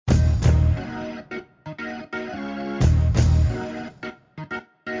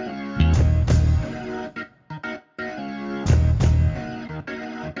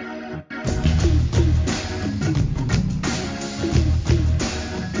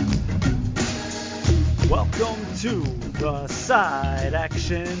Welcome to the Side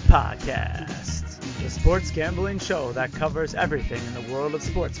Action Podcast, the sports gambling show that covers everything in the world of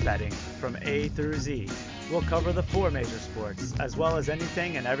sports betting from A through Z. We'll cover the four major sports, as well as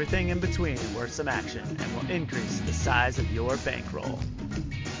anything and everything in between worth some action, and will increase the size of your bankroll.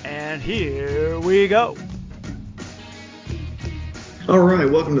 And here we go. All right,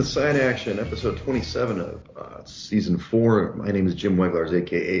 welcome to Side Action, episode 27 of season 4. My name is Jim Weglars,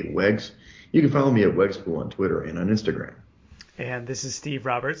 a.k.a. Wegs. You can follow me at Wegspool on Twitter and on Instagram. And this is Steve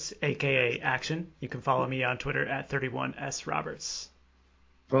Roberts, a.k.a. Action. You can follow me on Twitter at 31sroberts.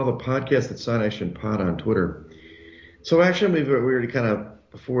 Follow the podcast at Side Action Pod on Twitter. So Action, we already kind of,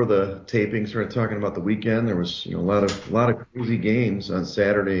 before the taping, started talking about the weekend. There was a lot of crazy games on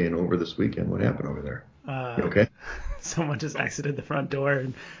Saturday and over this weekend. What happened over there? You okay? Someone just exited the front door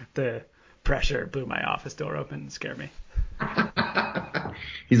and the pressure blew my office door open and scared me.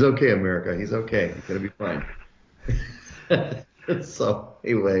 He's okay, America. He's okay. He's going to be fine. So,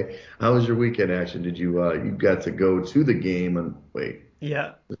 anyway, how was your weekend, Action? Did you got to go to the game and wait?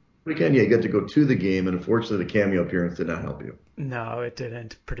 Yeah. Weekend, yeah, you got to go to the game, and unfortunately, the cameo appearance did not help you. No, it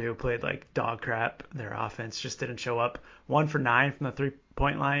didn't. Purdue played like dog crap. Their offense just didn't show up. 1 for 9 from the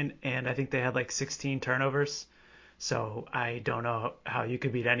three-point line, and I think they had like 16 turnovers. So I don't know how you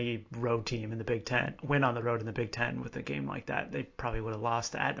could beat any road team in the Big Ten, win on the road in the Big Ten with a game like that. They probably would have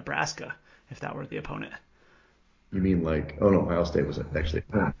lost at Nebraska if that were the opponent. You mean like, oh no, Ohio State was actually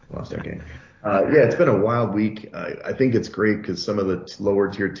lost that game. Yeah, it's been a wild week. I think it's great because some of the lower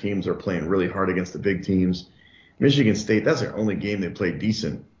tier teams are playing really hard against the big teams. Michigan State, that's their only game they played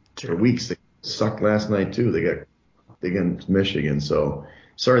decent for weeks. They sucked last night too. They got against Michigan. So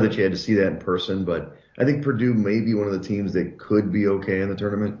sorry that you had to see that in person, but I think Purdue may be one of the teams that could be okay in the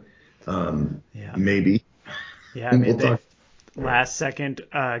tournament. Maybe. Yeah, I mean, last second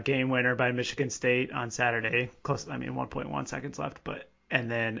game winner by Michigan State on Saturday. 1.1 seconds left. And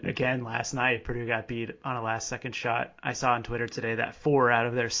then again last night, Purdue got beat on a last second shot. I saw on Twitter today that 4 out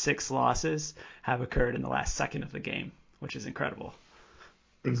of their 6 losses have occurred in the last second of the game, which is incredible.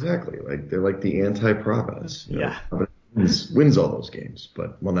 Exactly. They're like the anti-Providence. Yeah. Providence wins all those games,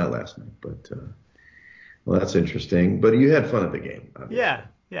 but not last night. But well, that's interesting. But you had fun at the game, obviously.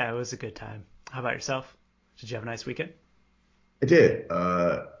 Yeah, it was a good time. How about yourself? Did you have a nice weekend? I did.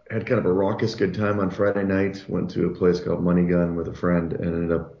 Had kind of a raucous good time on Friday night. Went to a place called Money Gun with a friend and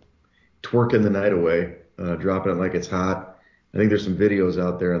ended up twerking the night away, dropping it like it's hot. I think there's some videos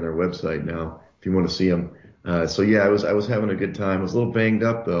out there on their website now if you want to see them. So yeah, I was having a good time. I was a little banged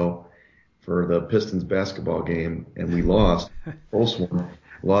up though for the Pistons basketball game, and we lost. Close one.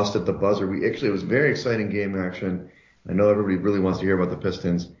 Lost at the buzzer. It was a very exciting game, Action. I know everybody really wants to hear about the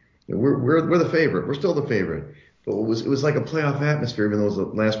Pistons. We're the favorite. We're still the favorite. But it was like a playoff atmosphere, even though it was the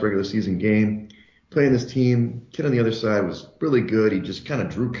last regular season game. Playing this team, kid on the other side was really good. He just kind of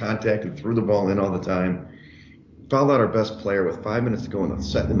drew contact and threw the ball in all the time. Fouled out our best player with 5 minutes to go in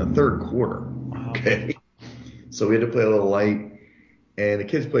the third quarter. Wow. Okay, so we had to play a little light, and the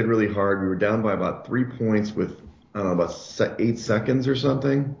kids played really hard. We were down by about 3 points with about 8 seconds or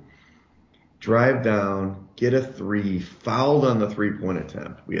something. Drive down, get a 3, fouled on the 3-point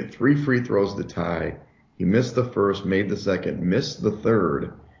attempt. We had 3 free throws to tie. He missed the first, made the second, missed the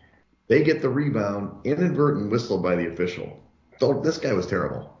third. They get the rebound, inadvertent whistle by the official. So this guy was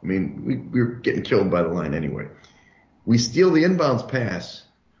terrible. I mean, we were getting killed by the line anyway. We steal the inbounds pass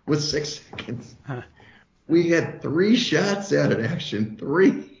with 6 seconds. Huh. We had 3 shots at it, Action.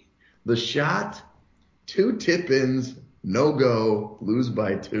 3. The shot, 2 tip-ins, no go, lose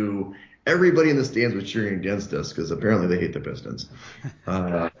by 2. Everybody in the stands was cheering against us because apparently they hate the Pistons.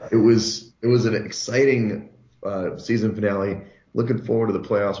 It was an exciting season finale. Looking forward to the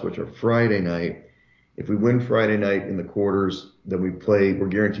playoffs, which are Friday night. If we win Friday night in the quarters, then we're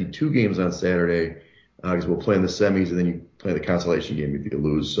guaranteed 2 games on Saturday because we'll play in the semis and then you play the consolation game if you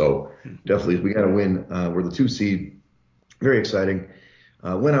lose. So definitely we got to win. We're the 2 seed. Very exciting.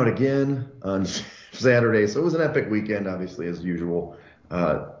 Went out again on Saturday, so it was an epic weekend, obviously, as usual.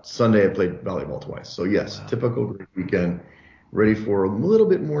 Sunday I played volleyball twice. So yes, wow. Typical great weekend. Ready for a little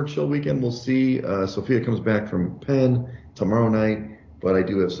bit more chill weekend. We'll see. Sophia comes back from Penn tomorrow night, but I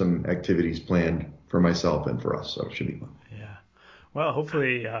do have some activities planned for myself and for us, so it should be fun. Yeah. Well,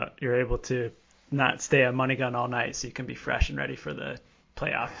 hopefully you're able to not stay at Money Gun all night so you can be fresh and ready for the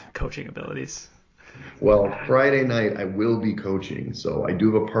playoff coaching abilities. Well, Friday night I will be coaching, so I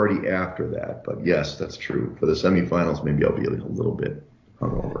do have a party after that. But yes, that's true. For the semifinals, maybe I'll be a little bit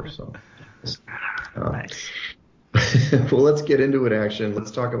hungover. So, nice. Well, let's get into it, Action.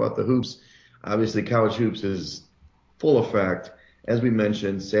 Let's talk about the hoops. Obviously, college hoops is full effect. as we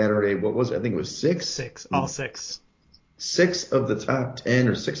mentioned, Saturday, what was it? I think it was six? Six, all six. 6 of the top 10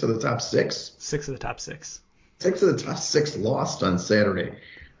 or 6 of the top 6? 6 of the top 6. 6 of the top 6 lost on Saturday.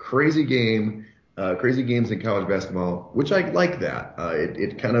 Crazy game. Crazy games in college basketball, which I like that.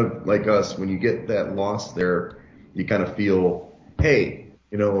 It kind of like us, when you get that loss there, you kind of feel, hey,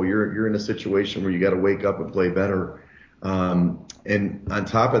 you're in a situation where you got to wake up and play better. And on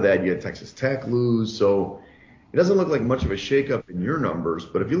top of that, you had Texas Tech lose, so it doesn't look like much of a shakeup in your numbers.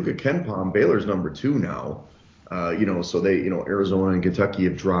 But if you look at KenPom, Baylor's number 2 now. So they, Arizona and Kentucky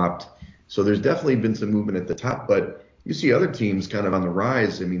have dropped. So there's definitely been some movement at the top, but you see other teams kind of on the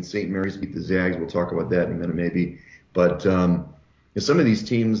rise. I mean, St. Mary's beat the Zags. We'll talk about that in a minute maybe. But some of these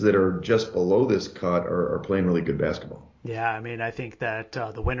teams that are just below this cut are playing really good basketball. Yeah, I mean, I think that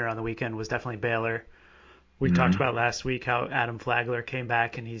the winner on the weekend was definitely Baylor. We talked about last week how Adam Flagler came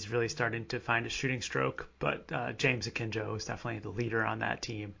back and he's really starting to find a shooting stroke. But James Akinjo is definitely the leader on that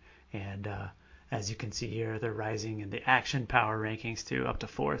team. And as you can see here, they're rising in the Action Power rankings to up to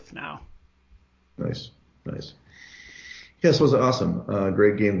 4th now. Nice. Yes, it was awesome.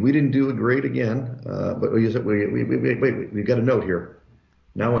 Great game. We didn't do it great again, but wait, we've got a note here.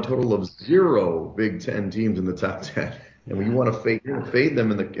 Now a total of 0 Big Ten teams in the top 10, and you want to fade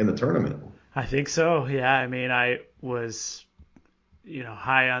them in the tournament. I think so. Yeah, I mean, I was,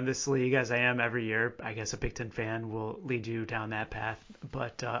 high on this league as I am every year. I guess a Big Ten fan will lead you down that path.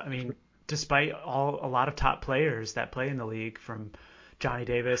 But I mean, despite a lot of top players that play in the league, from Johnny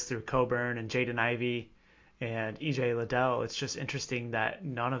Davis through Coburn and Jaden Ivey and EJ Liddell, it's just interesting that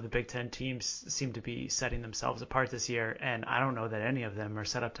none of the Big Ten teams seem to be setting themselves apart this year, and I don't know that any of them are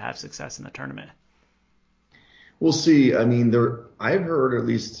set up to have success in the tournament. We'll see. I mean, I've heard at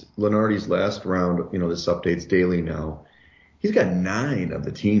least Lenardi's last round, this updates daily now. He's got 9 of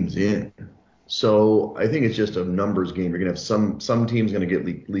the teams in. So I think it's just a numbers game. You're going to have some teams going to get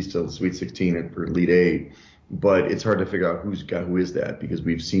at least to the Sweet 16 or Elite 8. But it's hard to figure out who is that, because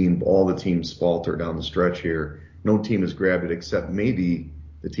we've seen all the teams falter down the stretch here. No team has grabbed it except maybe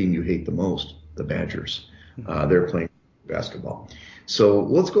the team you hate the most, the Badgers. They're playing basketball. So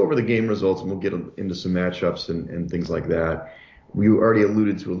let's go over the game results, and we'll get into some matchups and things like that. We already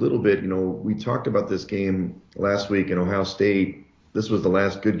alluded to a little bit. We talked about this game last week in Ohio State. This was the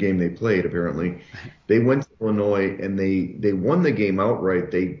last good game they played, apparently. They went to Illinois, and they won the game outright.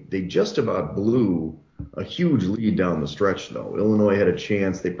 They just about blew a huge lead down the stretch, though. Illinois had a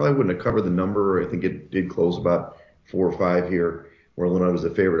chance. They probably wouldn't have covered the number. I think it did close about 4 or 5 here, where Illinois was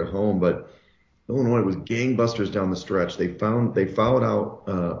the favorite at home. But Illinois was gangbusters down the stretch. Ohio State fouled out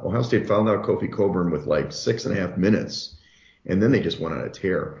Kofi Coburn with like 6.5 minutes, and then they just went on a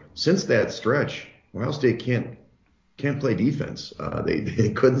tear. Since that stretch, Ohio State can't play defense.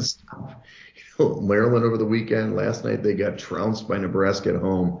 They couldn't stop Maryland over the weekend. Last night they got trounced by Nebraska at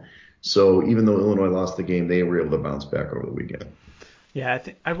home. So even though Illinois lost the game, they were able to bounce back over the weekend. Yeah,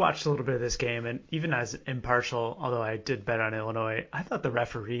 I watched a little bit of this game, and even as impartial, although I did bet on Illinois, I thought the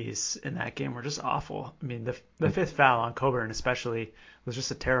referees in that game were just awful. I mean, the 5th foul on Coburn especially was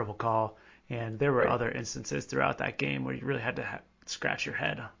just a terrible call, and there were other instances throughout that game where you really had to scratch your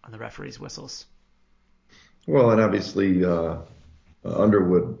head on the referees' whistles. Well, and obviously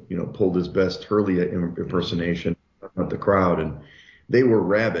Underwood, pulled his best Hurley impersonation of the crowd, and they were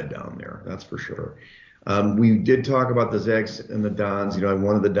rabid down there, that's for sure. We did talk about the Zags and the Dons. I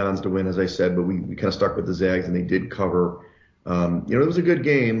wanted the Dons to win, as I said, but we kind of stuck with the Zags, and they did cover. It was a good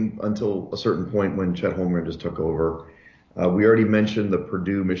game until a certain point when Chet Holmgren just took over. We already mentioned the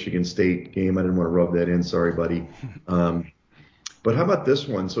Purdue-Michigan State game. I didn't want to rub that in. Sorry, buddy. But how about this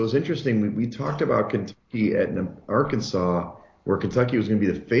one? So it was interesting. We talked about Kentucky at Arkansas, where Kentucky was going to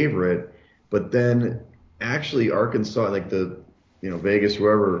be the favorite, but then actually Arkansas, like Vegas,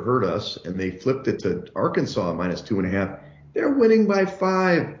 whoever heard us, and they flipped it to Arkansas -2.5. They're winning by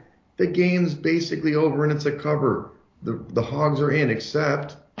 5. The game's basically over, and it's a cover. The Hogs are in,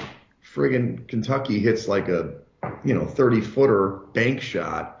 except friggin' Kentucky hits like a 30-footer bank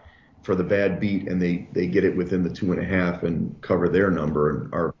shot for the bad beat, and they get it within the 2.5 and cover their number,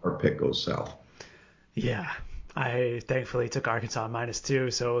 and our pick goes south. Yeah, I thankfully took Arkansas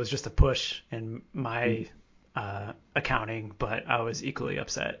 -2, so it was just a push in my accounting, but I was equally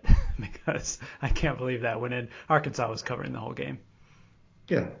upset because I can't believe that when Arkansas was covering the whole game.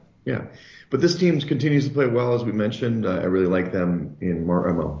 Yeah. But this team continues to play well, as we mentioned. I really like them in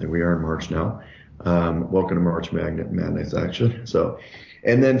March. Well, we are in March now. Welcome to March Madness action. So,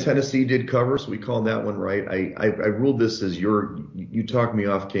 and then Tennessee did cover, so we called that one right. I ruled this as you talked me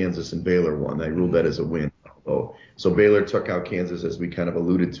off Kansas and Baylor won. I ruled that as a win. Oh, so Baylor took out Kansas, as we kind of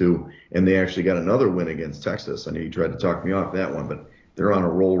alluded to, and they actually got another win against Texas. I know you tried to talk me off that one, but they're on a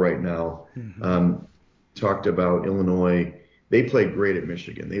roll right now. Talked about Illinois. They played great at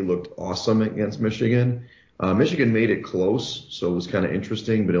Michigan. They looked awesome against Michigan. Michigan made it close, so it was kind of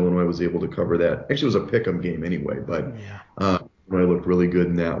interesting, but Illinois was able to cover that. Actually, it was a pick-em game anyway, but Illinois looked really good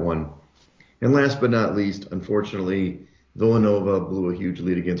in that one. And last but not least, unfortunately, Villanova blew a huge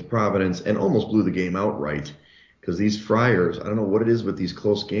lead against Providence and almost blew the game outright because these Friars, I don't know what it is with these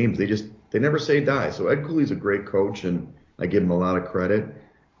close games. They never say die. So Ed Cooley's a great coach, and I give him a lot of credit.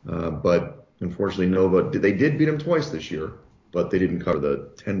 But unfortunately, Nova, they did beat them twice this year, but they didn't cover the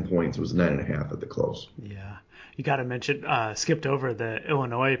 10 points. It was 9.5 at the close. Yeah. You got to mention, skipped over the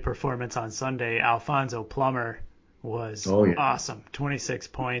Illinois performance on Sunday. Alfonso Plummer was awesome. 26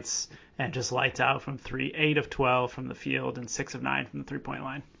 points and just lights out from 3, 8 of 12 from the field and 6 of 9 from the three-point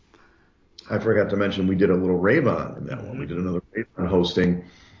line. I forgot to mention we did a little rave-on in that one. We did another rave-on hosting,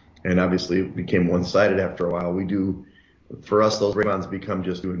 and obviously it became one-sided after a while. For us, those rave-ons become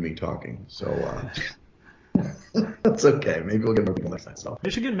just you and me talking. So that's okay. Maybe we'll get more people next time. So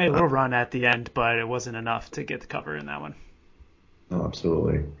Michigan made a little run at the end, but it wasn't enough to get the cover in that one. Oh,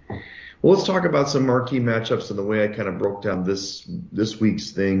 absolutely. Well, let's talk about some marquee matchups. And the way I kind of broke down this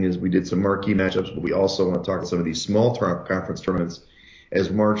week's thing is we did some marquee matchups, but we also want to talk about some of these small conference tournaments. As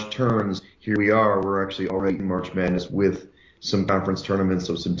March turns, here we are. We're actually already in March Madness with some conference tournaments,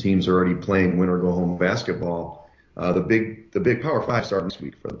 so some teams are already playing win or go home basketball. The big Power Five start this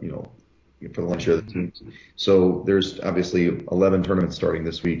week for the lunch of the teams. So there's obviously 11 tournaments starting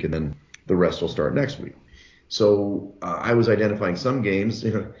this week, and then the rest will start next week. So I was identifying some games.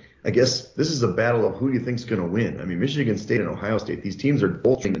 I guess this is a battle of who do you think is going to win. I mean, Michigan State and Ohio State, these teams are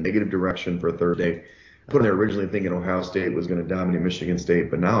both in the negative direction for Thursday. I put in there originally thinking Ohio State was going to dominate Michigan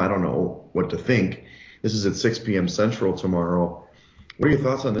State, but now I don't know what to think. This is at 6 p.m. Central tomorrow. What are your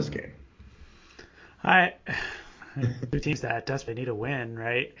thoughts on this game? Two teams that desperately need a win,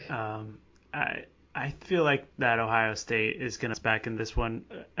 right? I feel like that Ohio State is going to back in this one.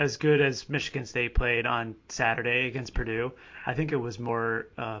 As good as Michigan State played on Saturday against Purdue, I think it was more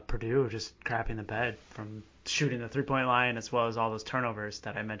Purdue just crapping the bed from shooting the three-point line as well as all those turnovers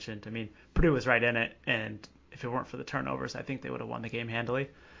that I mentioned. I mean, Purdue was right in it, and if it weren't for the turnovers, I think they would have won the game handily.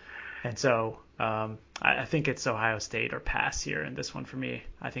 And so I think it's Ohio State or pass here in this one for me.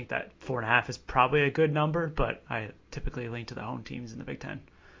 I think that 4.5 is probably a good number, but I typically lean to the home teams in the Big Ten.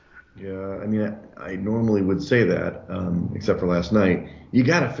 Yeah, I mean, I normally would say that, except for last night. You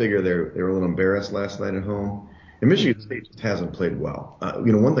got to figure they were a little embarrassed last night at home. And Michigan State just hasn't played well.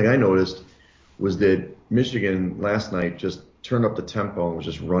 One thing I noticed was that Michigan last night just turned up the tempo and was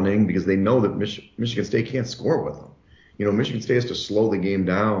just running because they know that Michigan State can't score with them. Michigan State has to slow the game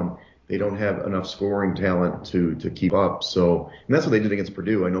down. They don't have enough scoring talent to keep up. So, and that's what they did against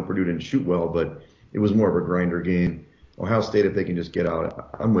Purdue. I know Purdue didn't shoot well, but it was more of a grinder game. Ohio State, if they can just get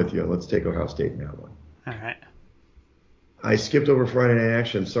out, I'm with you. Let's take Ohio State in that one. All right. I skipped over Friday Night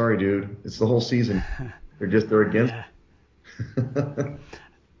Action. Sorry, dude. It's the whole season. They're against. Yeah.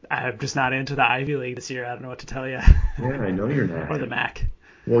 I'm just not into the Ivy League this year. I don't know what to tell you. Yeah, I know you're not. Or the MAC.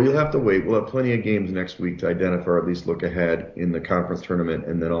 Well, you'll have to wait. We'll have plenty of games next week to identify or at least look ahead in the conference tournament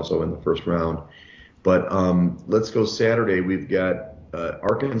and then also in the first round. But let's go Saturday. We've got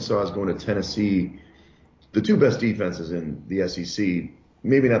Arkansas is going to Tennessee. The two best defenses in the SEC,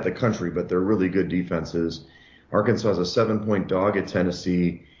 maybe not the country, but they're really good defenses. Arkansas is a 7-point dog at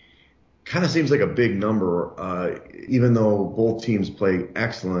Tennessee. Kind of seems like a big number, even though both teams play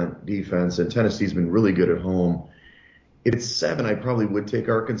excellent defense, and Tennessee's been really good at home. If it's 7, I probably would take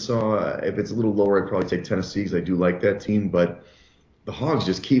Arkansas. If it's a little lower, I'd probably take Tennessee because I do like that team. But the Hogs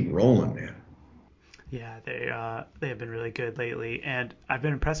just keep rolling, man. Yeah, they have been really good lately, and I've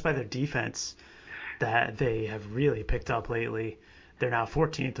been impressed by their defense that they have really picked up lately. They're now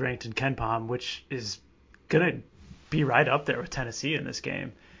 14th ranked in KenPom, which is going to be right up there with Tennessee in this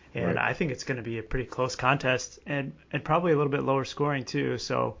game. And right. I think it's going to be a pretty close contest and probably a little bit lower scoring too.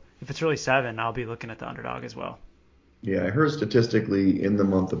 So if it's really 7, I'll be looking at the underdog as well. Yeah, I heard statistically in the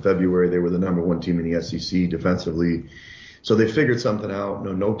month of February they were the number 1 team in the SEC defensively. So they figured something out.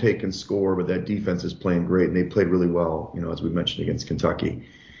 No take can score, but that defense is playing great, and they played really well, as we mentioned, against Kentucky.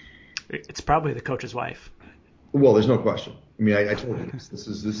 It's probably the coach's wife. Well, there's no question. I mean, I told you this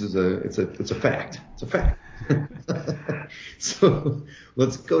is a fact. It's a fact. So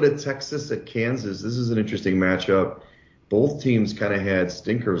let's go to Texas at Kansas. This is an interesting matchup. Both teams kind of had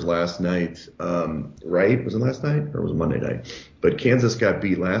stinkers last night, right? Was it last night or was it Monday night? But Kansas got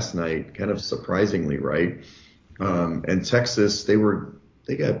beat last night, kind of surprisingly, right? And Texas, they were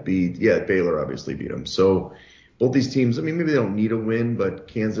They got beat. Yeah, Baylor obviously beat them. So both these teams, I mean, maybe they don't need a win, but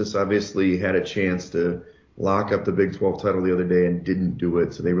Kansas obviously had a chance to lock up the Big 12 title the other day and didn't do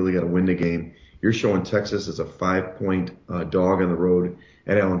it. So they really got to win the game. You're showing Texas as a 5-point dog on the road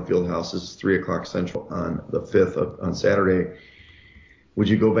at Allen Fieldhouse. This is 3 o'clock Central on the 5th on Saturday. Would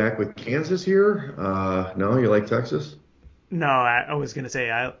you go back with Kansas here? No, you like Texas? No, I was going to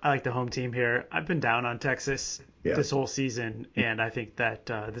say I like the home team here. I've been down on Texas Yeah. this whole season, and I think that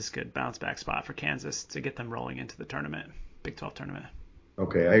this is a good bounce back spot for Kansas to get them rolling into the tournament, Big 12 tournament.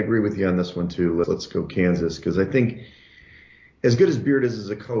 Okay, I agree with you on this one too. Let's go Kansas because I think as good as Beard is as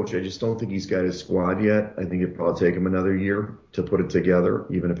a coach, I just don't think he's got his squad yet. I think it'd probably take him another year to put it together,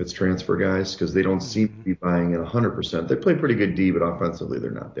 even if it's transfer guys, because they don't seem to be buying it 100%. They play pretty good D, but offensively they're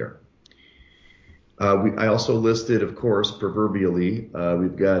not there. I also listed, of course, proverbially,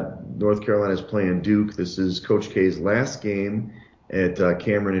 we've got North Carolina's playing Duke. This is Coach K's last game at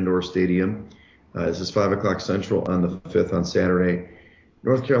Cameron Indoor Stadium. This is 5 o'clock Central on the 5th on Saturday.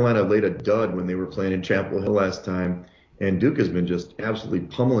 North Carolina laid a dud when they were playing in Chapel Hill last time, and Duke has been just absolutely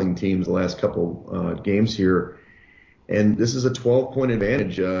pummeling teams the last couple games here. And this is a 12-point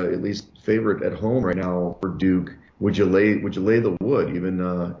advantage, at least favorite at home right now for Duke. Would you lay the wood even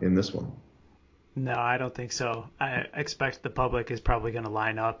in this one? No, I don't think so. I expect the public is probably going to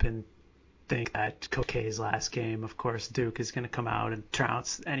line up and think that Coach K's last game, of course, Duke is going to come out and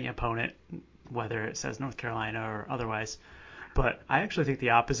trounce any opponent, whether it says North Carolina or otherwise. But I actually think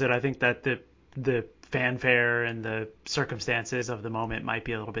the opposite. I think that the fanfare and the circumstances of the moment might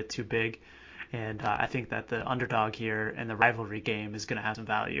be a little bit too big. And I think that the underdog here and the rivalry game is going to have some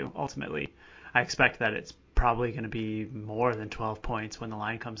value ultimately. I expect that it's probably going to be more than 12 points when the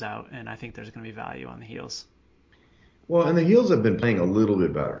line comes out, and I think there's going to be value on the heels. Well, and the Heels have been playing a little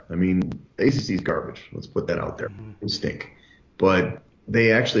bit better. I mean, ACC's garbage. Let's put that out there. They stink. But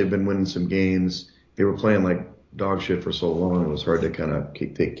they actually have been winning some games. They were playing like dog shit for so long, it was hard to kind of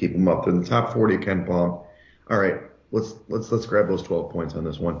keep them up. In the top 40 at Ken Palm. All right, let's grab those 12 points on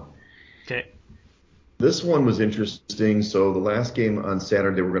this one. Okay. This one was interesting. So the last game on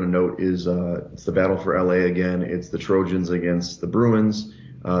Saturday we're going to note is it's the battle for LA again. It's the Trojans against the Bruins.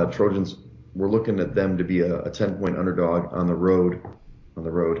 Trojans, we're looking at them to be a 10-point underdog on the road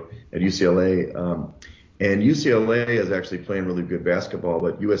at UCLA. And UCLA is actually playing really good basketball,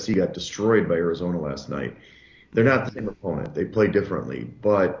 but USC got destroyed by Arizona last night. They're not the same opponent. They play differently,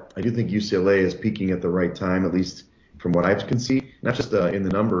 but I do think UCLA is peaking at the right time, at least from what I can see, not just in the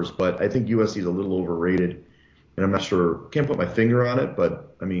numbers, but I think USC is a little overrated, and I'm not sure, can't put my finger on it,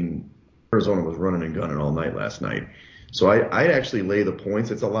 but I mean, Arizona was running and gunning all night last night. So I'd actually lay the points.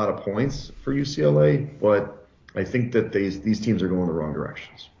 It's a lot of points for UCLA, but I think that these teams are going the wrong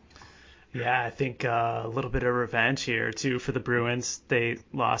directions. Yeah, I think a little bit of revenge here, too, for the Bruins. They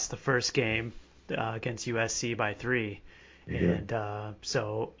lost the first game against USC by 3. And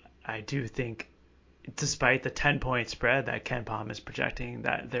so I do think, despite the 10-point spread that Ken Palm is projecting,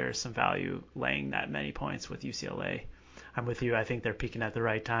 that there's some value laying that many points with UCLA. I'm with you. I think they're peaking at the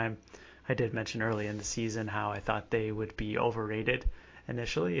right time. I did mention early in the season how I thought they would be overrated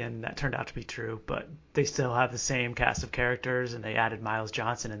initially, and that turned out to be true. But they still have the same cast of characters, and they added Miles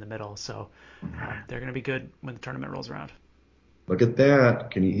Johnson in the middle. So they're going to be good when the tournament rolls around. Look at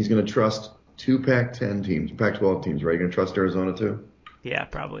that. He's going to trust 2 Pac-10 teams, Pac-12 teams, right? You're going to trust Arizona too? Yeah,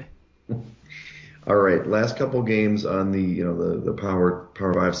 probably. All right, last couple games on the Power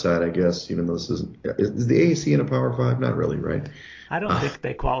 5 side, I guess. Even though this is the AAC in a Power 5? Not really, right? I don't think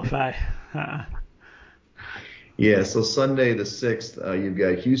they qualify. Yeah. So Sunday the 6th, you've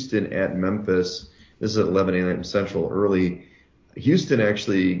got Houston at Memphis. This is at 11 a.m. Central early. Houston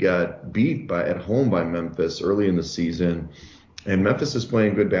actually got beat at home by Memphis early in the season, and Memphis is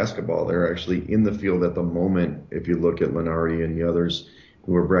playing good basketball. They're actually in the field at the moment. If you look at Lenardi and the others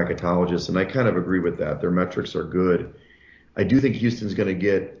who are bracketologists, and I kind of agree with that. Their metrics are good. I do think Houston's going to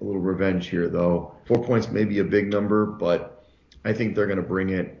get a little revenge here, though. 4 points may be a big number, but I think they're going to bring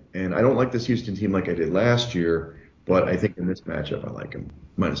it. And I don't like this Houston team like I did last year, but I think in this matchup I like them.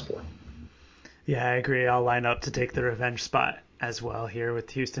 -4. Yeah, I agree. I'll line up to take the revenge spot as well here with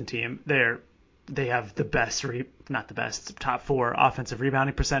the Houston team. They have the best, not the best, top 4 offensive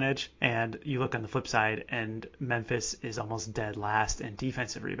rebounding percentage. And you look on the flip side, and Memphis is almost dead last in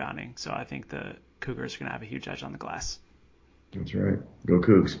defensive rebounding. So I think the Cougars are going to have a huge edge on the glass. That's right. Go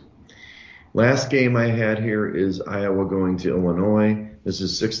Cougs. Last game I had here is Iowa going to Illinois. This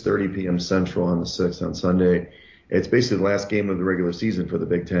is 6:30 p.m. Central on the 6th on Sunday. It's basically the last game of the regular season for the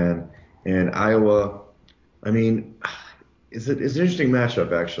Big Ten. And Iowa, I mean, it's an interesting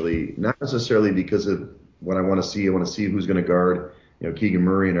matchup, actually. Not necessarily because of what I want to see. I want to see who's going to guard Keegan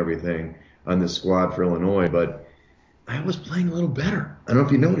Murray and everything on this squad for Illinois, but Iowa's playing a little better. I don't know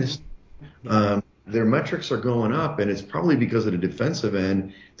if you noticed. Yeah. Their metrics are going up, and it's probably because of the defensive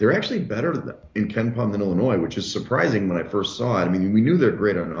end. They're actually better in KenPom than Illinois, which is surprising when I first saw it. I mean, we knew they're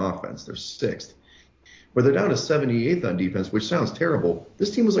great on offense. They're sixth. But they're down to 78th on defense, which sounds terrible.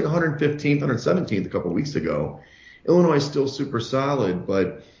 This team was like 115th, 117th a couple of weeks ago. Illinois is still super solid,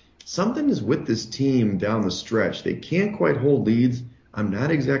 but something is with this team down the stretch. They can't quite hold leads. I'm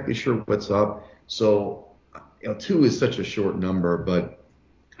not exactly sure what's up. So, 2 is such a short number, but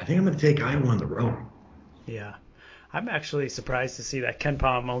I think I'm going to take Iowa on the road. Yeah. I'm actually surprised to see that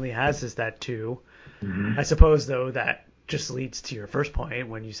KenPom only has us that 2. Mm-hmm. I suppose, though, that just leads to your first point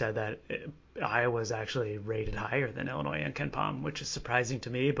when you said that Iowa's actually rated higher than Illinois and KenPom, which is surprising to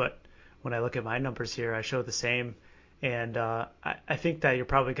me. But when I look at my numbers here, I show the same. And I think that you're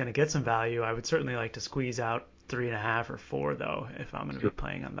probably going to get some value. I would certainly like to squeeze out 3.5 or 4, though, if I'm going to be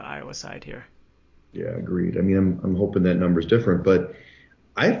playing on the Iowa side here. Yeah, agreed. I mean, I'm hoping that number's different, but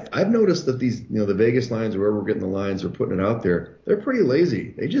I've noticed that these, the Vegas lines, wherever we're getting the lines or putting it out there, they're pretty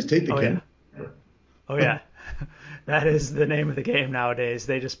lazy. They just take the Ken. Yeah. Oh, yeah. That is the name of the game nowadays.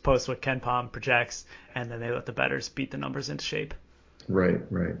 They just post what KenPom projects, and then they let the bettors beat the numbers into shape. Right.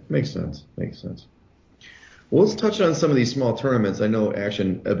 Makes sense. Well, let's touch on some of these small tournaments. I know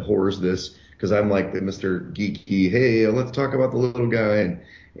Action abhors this because I'm like the Mr. Geeky. Hey, let's talk about the little guy, and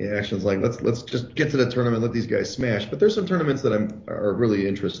Action's like, let's just get to the tournament, let these guys smash. But there's some tournaments that are really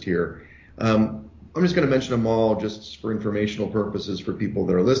interest here. I'm just going to mention them all just for informational purposes for people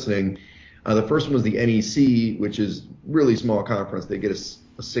that are listening. The first one was the NEC, which is really small conference. They get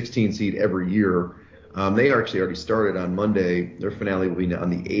a 16 seed every year. They actually already started on Monday. Their finale will be on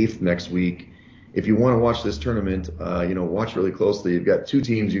the 8th next week. If you want to watch this tournament, watch really closely. You've got 2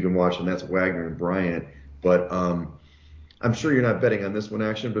 teams you can watch, and that's Wagner and Bryant. But I'm sure you're not betting on this one,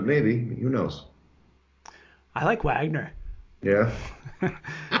 Action, but maybe. Who knows? I like Wagner. Yeah?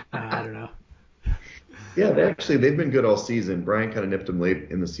 I don't know. Yeah, they've been good all season. Bryant kind of nipped them late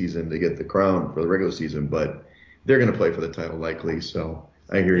in the season to get the crown for the regular season, but they're going to play for the title likely, so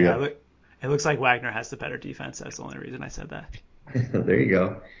I hear you. It looks like Wagner has the better defense. That's the only reason I said that. There you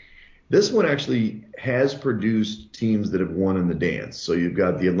go. This one actually has produced teams that have won in the dance. So you've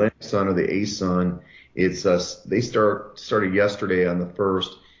got the Atlantic Sun or the ASUN. They started yesterday on the 1st.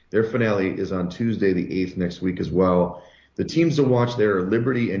 Their finale is on Tuesday, the 8th next week as well. The teams to watch there are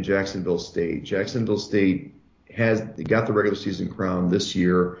Liberty and Jacksonville State. Jacksonville State got the regular season crown this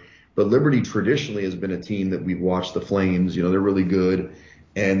year, but Liberty traditionally has been a team that we've watched the Flames. They're really good,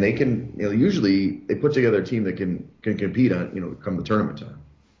 and they can, usually they put together a team that can compete on, come the tournament time.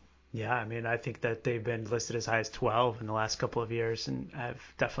 Yeah, I mean, I think that they've been listed as high as 12 in the last couple of years and have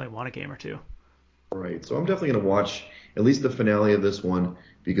definitely won a game or 2. Right. So I'm definitely going to watch at least the finale of this one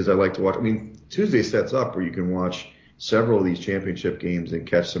because I like to watch. I mean, Tuesday sets up where you can watch several of these championship games and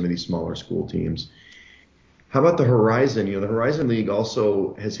catch some of these smaller school teams. How about the Horizon? The Horizon League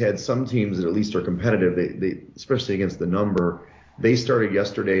also has had some teams that at least are competitive. They especially against the number. They started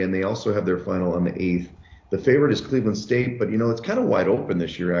yesterday and they also have their final on the 8th. The favorite is Cleveland State, but it's kind of wide open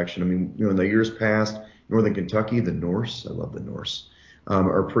this year. Action. I mean, in the years past, Northern Kentucky, the Norse, I love the Norse,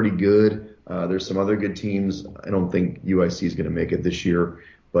 are pretty good. There's some other good teams. I don't think UIC is going to make it this year,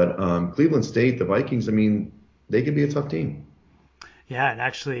 but Cleveland State, the Vikings. I mean, they could be a tough team. Yeah, and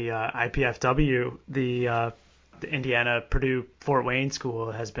actually, IPFW, the Indiana Purdue Fort Wayne school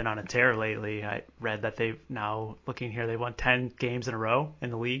has been on a tear lately. I read that they've now looking here, they won 10 games in a row in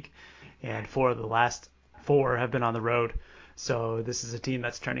the league, and 4 of the last 4 have been on the road. So this is a team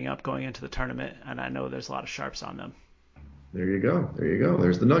that's turning up going into the tournament, and I know there's a lot of sharps on them. There you go.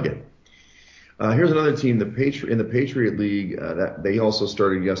 There's the nugget. Here's another team, in the Patriot League. That they also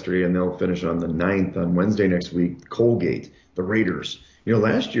started yesterday, and they'll finish on the 9th on Wednesday next week. Colgate, the Raiders.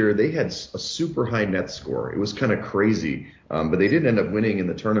 Last year they had a super high net score. It was kind of crazy, but they didn't end up winning in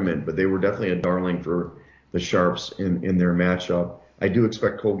the tournament. But they were definitely a darling for the Sharps in their matchup. I do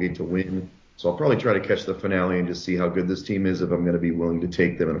expect Colgate to win. So I'll probably try to catch the finale and just see how good this team is if I'm going to be willing to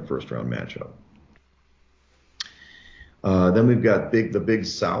take them in a first-round matchup. Then we've got the Big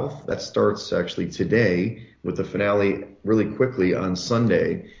South. That starts actually today with the finale really quickly on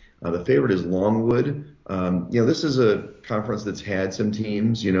Sunday. The favorite is Longwood. This is a conference that's had some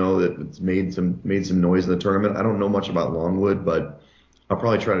teams, that's made some noise in the tournament. I don't know much about Longwood, but I'll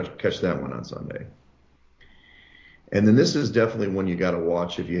probably try to catch that one on Sunday. And then this is definitely one you got to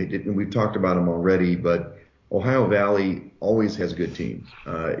watch if you didn't. We've talked about them already, but Ohio Valley always has good teams.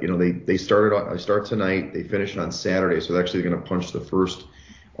 They start tonight. They finish on Saturday, so they're actually going to punch the first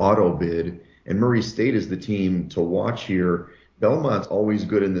auto bid. And Murray State is the team to watch here. Belmont's always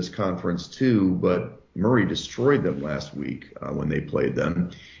good in this conference too, but Murray destroyed them last week when they played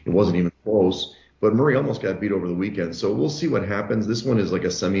them. It wasn't even close, but Murray almost got beat over the weekend. So we'll see what happens. This one is like a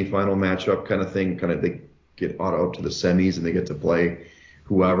semifinal matchup kind of thing. Kind of they get out to the semis and they get to play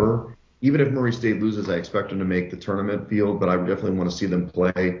whoever. Even if Murray State loses, I expect them to make the tournament field, but I definitely want to see them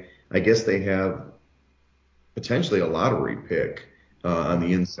play. I guess they have potentially a lottery pick on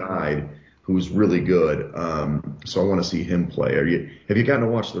the inside who's really good. So I want to see him play. Have you gotten to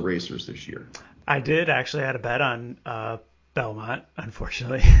watch the Racers this year? I did actually had a bet on Belmont,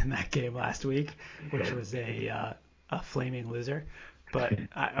 unfortunately, in that game last week, which was a flaming loser. But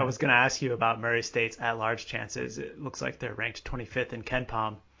I was going to ask you about Murray State's at-large chances. It looks like they're ranked 25th in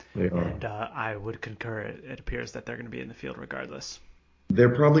KenPom, and I would concur. It appears that they're going to be in the field regardless.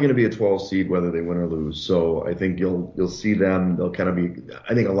 They're probably going to be a 12 seed whether they win or lose. So I think you'll see them. They'll kind of be.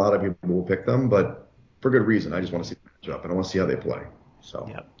 I think a lot of people will pick them, but for good reason. I just want to see the matchup and I want to see how they play. So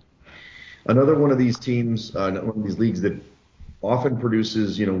yep. Another one of these teams, one of these leagues that often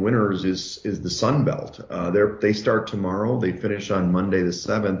produces winners is the Sun Belt. They start tomorrow. They finish on Monday the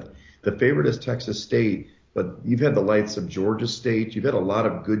 7th. The favorite is Texas State, but you've had the lights of Georgia State. You've had a lot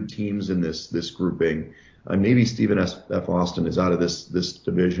of good teams in this grouping. Maybe Stephen F. Austin is out of this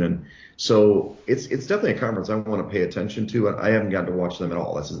division. So it's definitely a conference I want to pay attention to. I haven't gotten to watch them at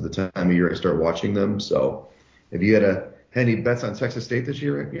all. This is the time of year I start watching them. So have you had any bets on Texas State this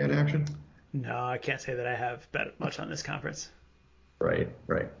year in action? No, I can't say that I have bet much on this conference. Right.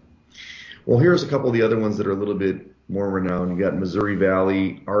 Well, here's a couple of the other ones that are a little bit more renowned. You got Missouri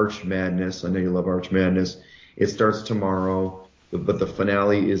Valley, Arch Madness. I know you love Arch Madness. It starts tomorrow, but the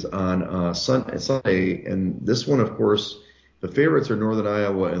finale is on Sunday. And this one, of course, the favorites are Northern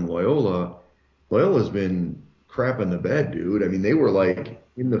Iowa and Loyola. Loyola's been crapping the bed, dude. I mean, they were like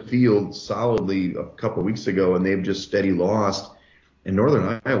in the field solidly a couple of weeks ago, and they've just steady lost. And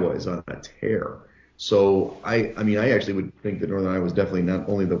Northern Iowa is on a tear. So I actually would think that Northern Iowa is definitely not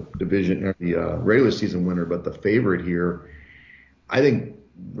only the division or the regular season winner, but the favorite here. I think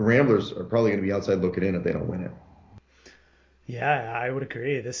the Ramblers are probably going to be outside looking in if they don't win it. Yeah, I would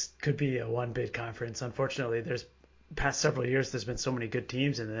agree. This could be a one bid conference. Unfortunately, there's past several years there's been so many good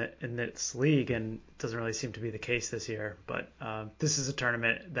teams in this league, and it doesn't really seem to be the case this year. But this is a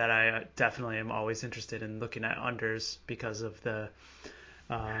tournament that I definitely am always interested in looking at unders because of the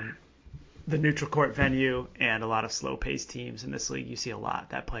neutral court venue and a lot of slow-paced teams in this league. You see a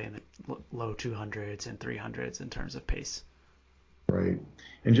lot that play in the low 200s and 300s in terms of pace. Right.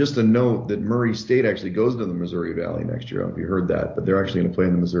 And just a note that Murray State actually goes to the Missouri Valley next year. I don't know if you heard that, but they're actually going to play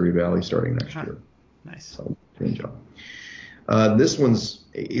in the Missouri Valley starting next year. Nice. So, good job. This one's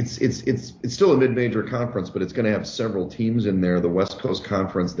it's still a mid-major conference, but it's going to have several teams in there. The West Coast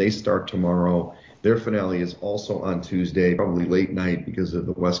Conference, they start tomorrow. Their finale is also on Tuesday, probably late night because of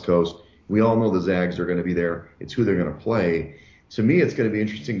the West Coast. We all know the Zags are going to be there. It's who they're going to play. To me, it's going to be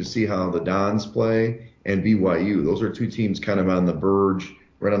interesting to see how the Dons play and BYU. Those are two teams kind of on the verge,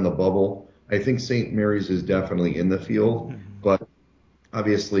 right on the bubble. I think St. Mary's is definitely in the field, but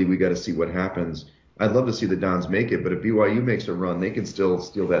obviously we got to see what happens. I'd love to see the Dons make it, but if BYU makes a run, they can still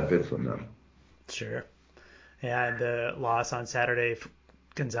steal that bid from them. Sure. Yeah, and the loss on Saturday,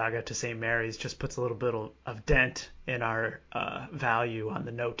 Gonzaga to St. Mary's, just puts a little bit of dent in our value on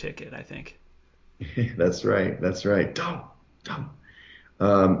the no ticket, I think. That's right. Dumb.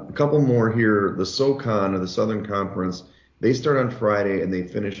 A couple more here. The SoCon, or the Southern Conference, they start on Friday and they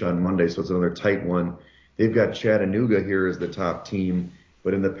finish on Monday, so it's another tight one. They've got Chattanooga here as the top team,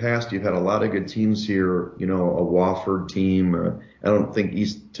 but in the past you've had a lot of good teams here. A Wofford team. I don't think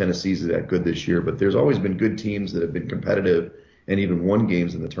East Tennessee's that good this year, but there's always been good teams that have been competitive and even won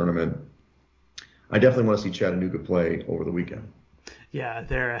games in the tournament. I definitely want to see Chattanooga play over the weekend. Yeah,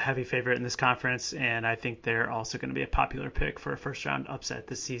 they're a heavy favorite in this conference, and I think they're also going to be a popular pick for a first-round upset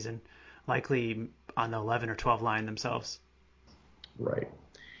this season, likely on the 11 or 12 line themselves. Right.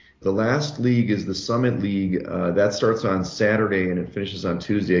 The last league is the Summit League. That starts on Saturday and it finishes on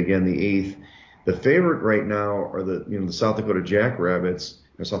Tuesday, again the 8th. The favorite right now are the South Dakota Jackrabbits,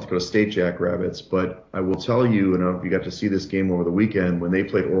 or South Dakota State Jackrabbits. But I will tell you, and I don't know if you got to see this game over the weekend, when they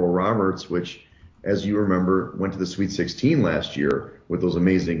played Oral Roberts, which, as you remember, went to the Sweet 16 last year with those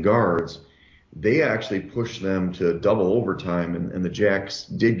amazing guards. They actually pushed them to double overtime, and the Jacks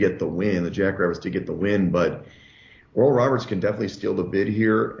did get the win. The Jackrabbits did get the win, but Oral Roberts can definitely steal the bid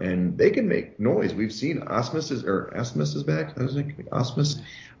here, and they can make noise. We've seen Osmus is back.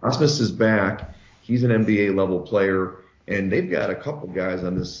 Osmus is back. He's an NBA level player, and they've got a couple guys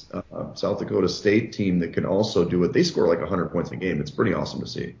on this South Dakota State team that can also do it. They score like 100 points a game. It's pretty awesome to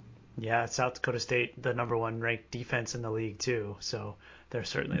see. Yeah, South Dakota State, the number one ranked defense in the league too. So they're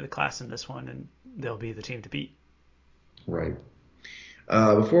certainly the class in this one, and they'll be the team to beat. Right.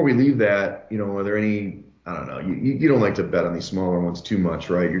 Before we leave that, are there any, I don't know, you don't like to bet on these smaller ones too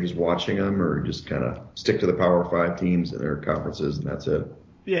much, right? You're just watching them, or just kind of stick to the Power 5 teams and their conferences, and that's it?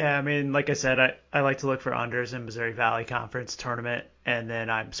 Yeah, I mean, like I said, I like to look for unders in Missouri Valley Conference tournament, and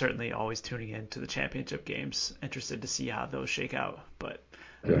then I'm certainly always tuning in to the championship games, interested to see how those shake out. But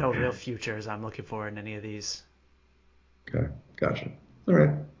Okay. no real futures I'm looking for in any of these. Okay, gotcha. All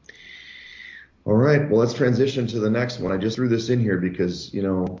right. All right, well, let's transition to the next one. I just threw this in here because,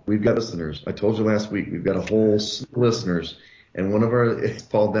 we've got listeners. I told you last week, we've got a whole slew of listeners. And one of it's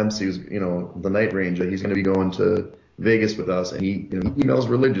Paul Dempsey, who's, the Night Ranger. He's going to be going to Vegas with us, and he emails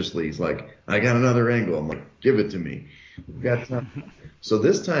religiously. He's like, I got another angle. I'm like, give it to me. We've got time. So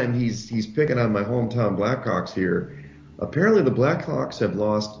this time he's picking on my hometown Blackhawks here. Apparently the Blackhawks have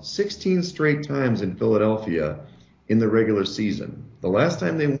lost 16 straight times in Philadelphia in the regular season. The last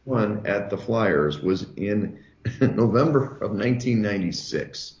time they won at the Flyers was in November of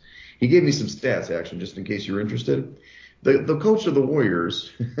 1996. He gave me some stats, actually, just in case you're interested. The coach of the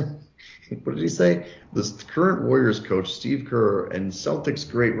Warriors, what did he say? The current Warriors coach, Steve Kerr, and Celtics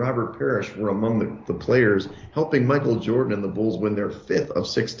great Robert Parrish were among the players helping Michael Jordan and the Bulls win their 5th of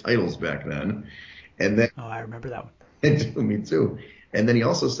 6 titles back then. And then, Oh, I remember that and one. me too. And then he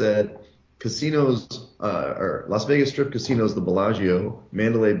also said casinos, or Las Vegas Strip casinos, the Bellagio,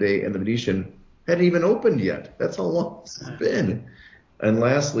 Mandalay Bay, and the Venetian hadn't even opened yet. That's how long it's been. And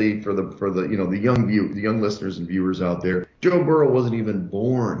lastly, for the the young listeners and viewers out there, Joe Burrow wasn't even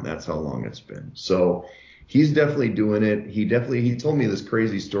born. That's how long it's been. So he's definitely doing it. He told me this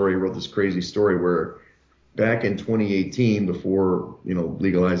crazy story. He wrote this crazy story where back in 2018, before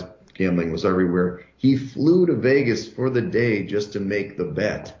legalized gambling was everywhere, he flew to Vegas for the day just to make the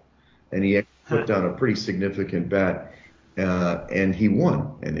bet, and he put down a pretty significant bet, and he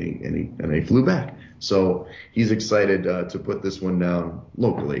won, and he flew back. So he's excited to put this one down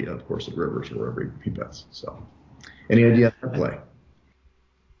locally, of course, at Rivers or wherever he bets. So, any idea on that play?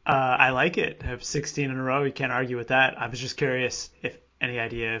 I like it. I have 16 in a row. You can't argue with that. I was just curious if any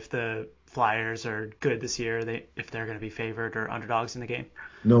idea if the Flyers are good this year, if they're going to be favored or underdogs in the game.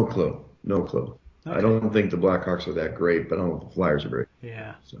 No clue. No clue. Okay. I don't think the Blackhawks are that great, but I don't know if the Flyers are great.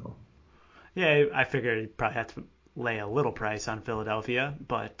 Yeah. So. Yeah, I figured you'd probably have to lay a little price on Philadelphia,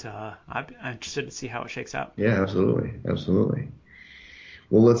 but I'm interested to see how it shakes out. Yeah, absolutely, absolutely.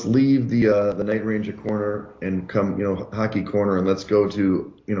 Well, let's leave the Night Ranger corner and come, hockey corner, and let's go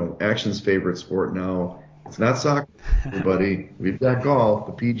to, Action's favorite sport now. It's not soccer, everybody. We've got golf,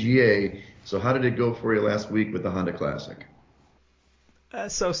 the PGA. So how did it go for you last week with the Honda Classic?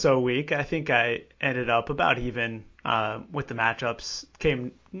 So weak. I think I ended up about even with the matchups.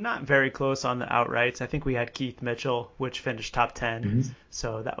 Came not very close on the outrights. I think we had Keith Mitchell, which finished top 10. Mm-hmm.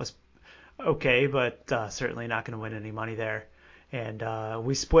 So that was okay, but certainly not going to win any money there. And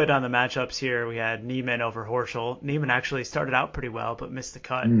we split on the matchups here. We had Neiman over Horschel. Neiman actually started out pretty well, but missed the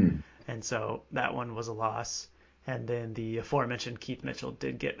cut. And so that one was a loss. And then the aforementioned Keith Mitchell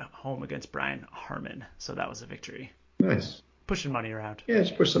did get home against Brian Harman. So that was a victory. Nice. Pushing money around. Yeah,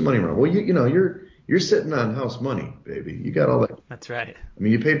 just push some money around. Well, you're sitting on house money, baby. You got all that. That's right. I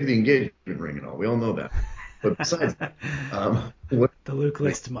mean, you paid for the engagement ring and all. We all know that. But besides that, the Luke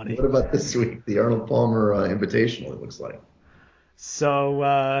List money. What about this week? The Arnold Palmer Invitational, it looks like. So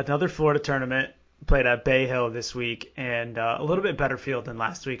another Florida tournament played at Bay Hill this week, and a little bit better field than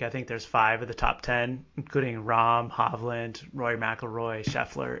last week. I think there's 5 of the top 10, including Rahm, Hovland, Rory McIlroy,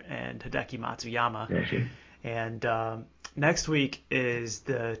 Scheffler, and Hideki Matsuyama. Gotcha. And next week is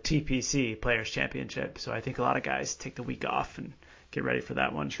the TPC Players Championship, so I think a lot of guys take the week off and get ready for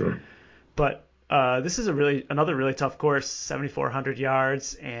that one. Sure. But this is another really tough course, 7,400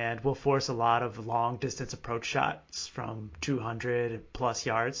 yards, and will force a lot of long distance approach shots from 200 plus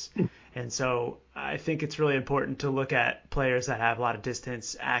yards. And so I think it's really important to look at players that have a lot of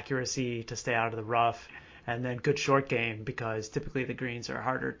distance accuracy to stay out of the rough, and then good short game, because typically the greens are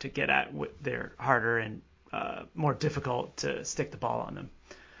harder to get at. They're harder and more difficult to stick the ball on them.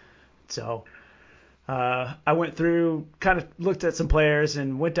 So I went through, kind of looked at some players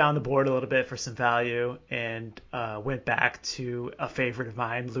and went down the board a little bit for some value, and went back to a favorite of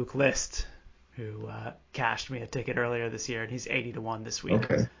mine, Luke List, who cashed me a ticket earlier this year, and he's 80-1 this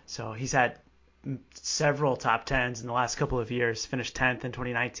week. Okay. So he's had several top 10s in the last couple of years, finished 10th in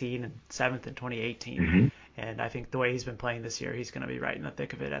 2019 and 7th in 2018. Mm-hmm. And I think the way he's been playing this year, he's going to be right in the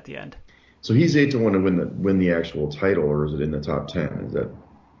thick of it at the end. So he's 8-1 to win the actual title, or is it in the top 10? Is that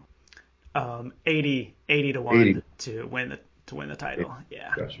 80-1 to win the to win the title.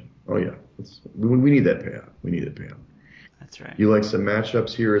 Yeah. Gotcha. Oh, yeah. We need that payout. We need that payout. That's right. You like some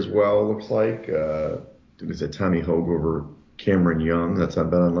matchups here as well, looks like. Is it Tommy Hogue over Cameron Young? That's on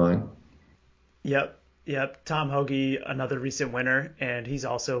BetOnline. Yep. Tom Hoagie, another recent winner, and he's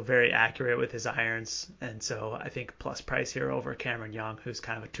also very accurate with his irons. And so I think plus price here over Cameron Young, who's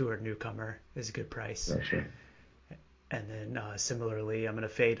kind of a tour newcomer, is a good price. Gotcha. And then similarly, I'm going to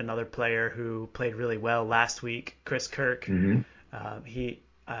fade another player who played really well last week, Chris Kirk. Mm-hmm.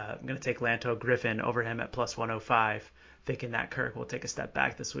 I'm going to take Lanto Griffin over him at plus 105, thinking that Kirk will take a step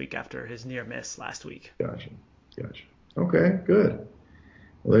back this week after his near miss last week. Gotcha. Okay, good.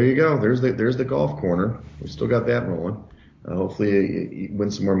 Well, there you go. There's the golf corner. We still got that rolling. Hopefully you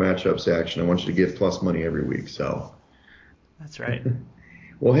win some more matchups action. I want you to get plus money every week. So that's right.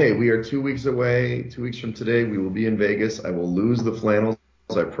 Well, hey, we are 2 weeks away. 2 weeks from today, we will be in Vegas. I will lose the flannels.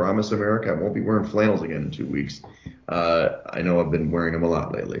 I promise, America. I won't be wearing flannels again in 2 weeks. I know I've been wearing them a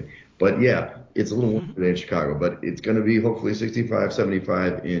lot lately. But yeah, it's a little warm today in Chicago. But it's going to be hopefully 65,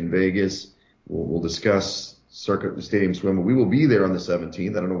 75 in Vegas. We'll discuss Circuit the Stadium Swim. We will be there on the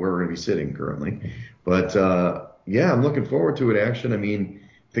 17th. I don't know where we're going to be sitting currently. But yeah, I'm looking forward to it, action. I mean,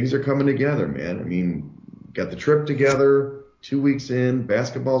 things are coming together, man. I mean, got the trip together. 2 weeks in,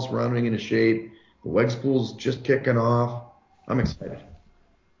 basketball's rounding into shape. The WEGS pool's just kicking off. I'm excited.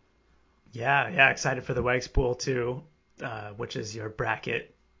 Yeah, excited for the WEGS pool too, which is your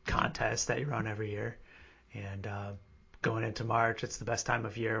bracket contest that you run every year. And going into March, it's the best time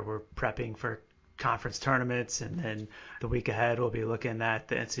of year. We're prepping for conference tournaments, and then the week ahead we'll be looking at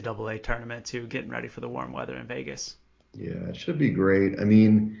the NCAA tournament too, getting ready for the warm weather in Vegas. Yeah, it should be great. I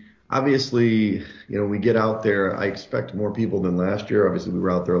mean, obviously, we get out there. I expect more people than last year. Obviously, we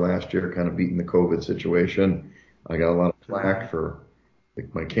were out there last year kind of beating the COVID situation. I got a lot of flack for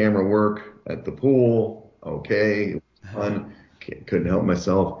my camera work at the pool. Okay, it was fun. Couldn't help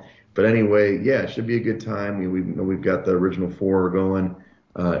myself. But anyway, yeah, it should be a good time. We've got the original four going,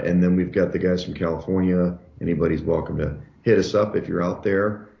 and then we've got the guys from California. Anybody's welcome to hit us up if you're out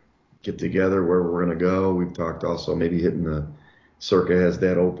there. Get together where we're going to go. We've talked also maybe hitting the Circa has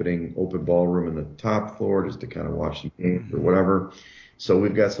that open ballroom in the top floor just to kind of watch the games or whatever. So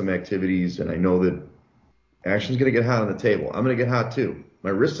we've got some activities, and I know that action's going to get hot on the table. I'm going to get hot too.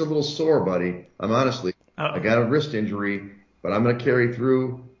 My wrist's a little sore, buddy. I got a wrist injury, but I'm going to carry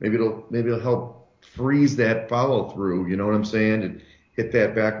through. Maybe it'll help freeze that follow through. You know what I'm saying? And hit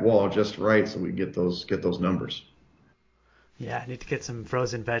that back wall just right so we get those numbers. Yeah, I need to get some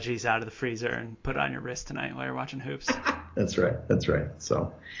frozen veggies out of the freezer and put it on your wrist tonight while you're watching hoops. That's right.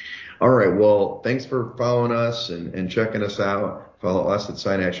 So, all right. Well, thanks for following us and checking us out. Follow us at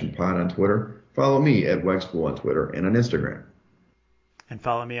Side Action Pod on Twitter. Follow me at WEGSpool on Twitter and on Instagram. And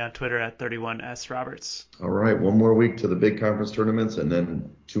follow me on Twitter at 31sroberts. All right. One more week to the big conference tournaments, and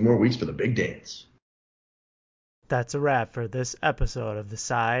then 2 more weeks for the big dance. That's a wrap for this episode of the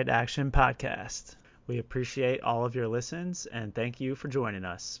Side Action Podcast. We appreciate all of your listens, and thank you for joining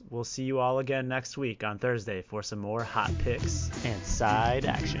us. We'll see you all again next week on Thursday for some more hot picks and side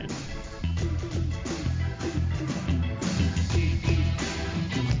action.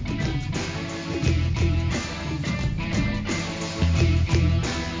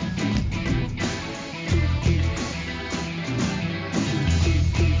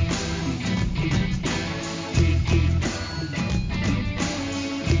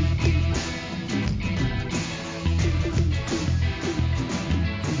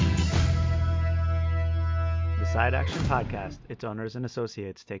 Side Action Podcast, its owners and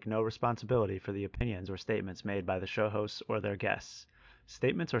associates take no responsibility for the opinions or statements made by the show hosts or their guests.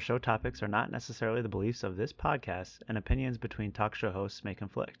 Statements or show topics are not necessarily the beliefs of this podcast, and opinions between talk show hosts may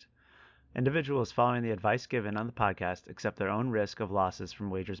conflict. Individuals following the advice given on the podcast accept their own risk of losses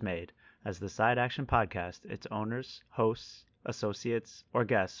from wagers made. As the Side Action Podcast, its owners, hosts, associates, or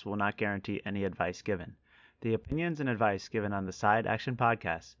guests will not guarantee any advice given. The opinions and advice given on the Side Action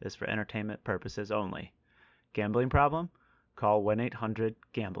Podcast is for entertainment purposes only. Gambling problem? Call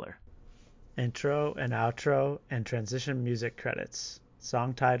 1-800-GAMBLER. Intro and outro and transition music credits.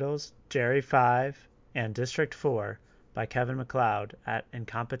 Song titles Jerry 5 and District 4 by Kevin MacLeod at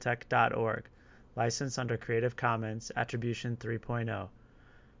incompetech.org. Licensed under Creative Commons Attribution 3.0.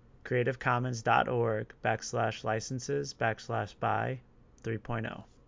 creativecommons.org/licenses/by 3.0.